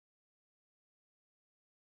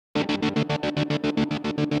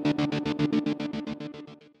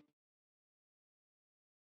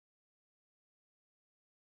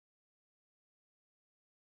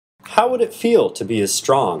How would it feel to be as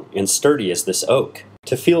strong and sturdy as this oak?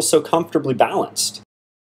 To feel so comfortably balanced?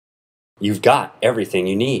 You've got everything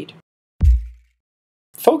you need.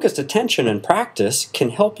 Focused attention and practice can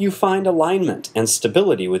help you find alignment and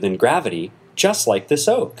stability within gravity, just like this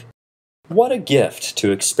oak. What a gift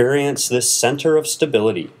to experience this center of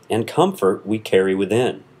stability and comfort we carry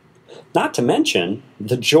within. Not to mention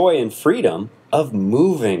the joy and freedom of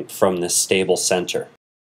moving from this stable center.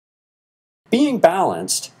 Being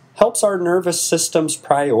balanced helps our nervous system's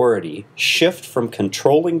priority shift from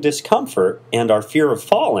controlling discomfort and our fear of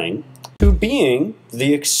falling to being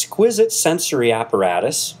the exquisite sensory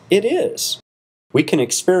apparatus it is. We can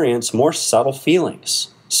experience more subtle feelings,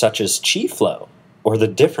 such as chi flow, or the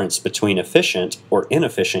difference between efficient or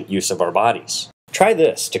inefficient use of our bodies. Try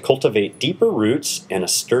this to cultivate deeper roots and a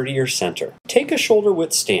sturdier center. Take a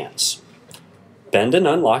shoulder-width stance. Bend and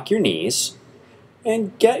unlock your knees,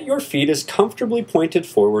 and get your feet as comfortably pointed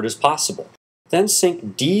forward as possible. Then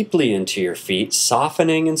sink deeply into your feet,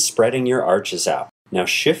 softening and spreading your arches out. Now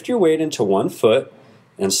shift your weight into one foot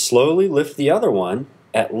and slowly lift the other one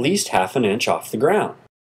at least half an inch off the ground.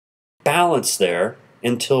 Balance there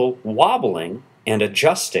until wobbling and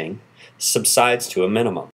adjusting subsides to a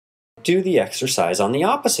minimum. Do the exercise on the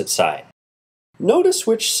opposite side. Notice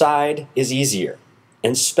which side is easier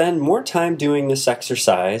and spend more time doing this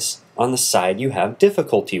exercise on the side you have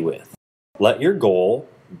difficulty with. Let your goal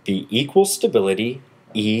be equal stability,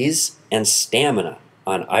 ease, and stamina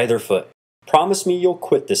on either foot. Promise me you'll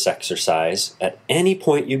quit this exercise at any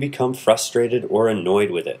point you become frustrated or annoyed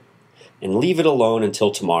with it, and leave it alone until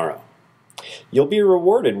tomorrow. You'll be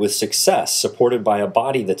rewarded with success supported by a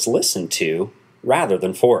body that's listened to rather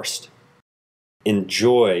than forced.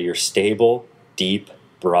 Enjoy your stable, deep,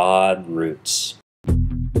 broad roots.